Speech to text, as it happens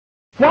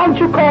Why don't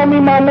you call me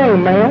my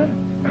name,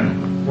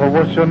 man? Well,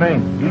 what's your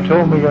name? You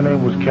told me your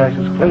name was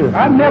Cassius Clay.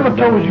 I never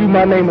told you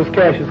my name was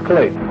Cassius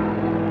Clay.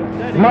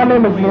 My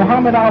name is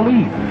Muhammad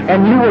Ali,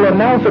 and you will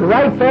announce it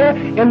right there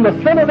in the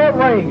center of that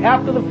ring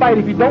after the fight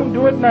if you don't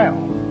do it now.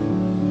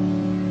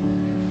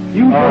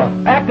 You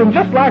just acting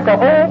just like an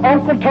old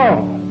Uncle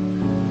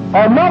Tom.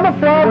 Another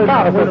fraud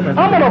counterfeit.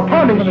 I'm going to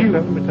punish you.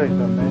 Let me tell you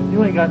something, man.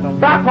 You ain't got no...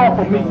 Back off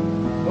of me.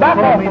 Back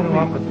off of me.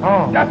 Uncle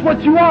Tom. That's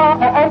what you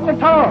are, Uncle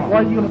Tom. Why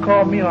are you going to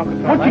call me Uncle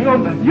Tom? What you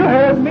going to do? You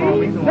heard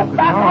me. Just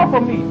back off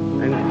of me.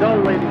 And so,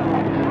 ladies and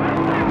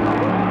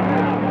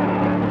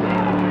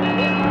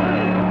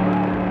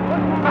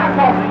back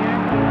off.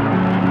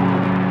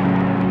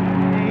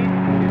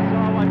 You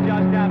saw what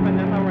just happened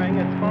in the ring.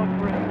 It spoke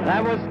for itself.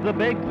 That was the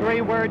big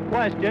three-word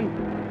question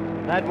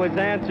that was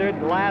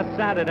answered last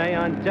Saturday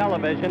on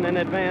television in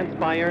advance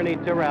by Ernie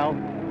Terrell.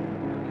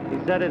 He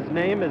said his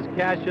name is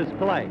Cassius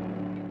Clay.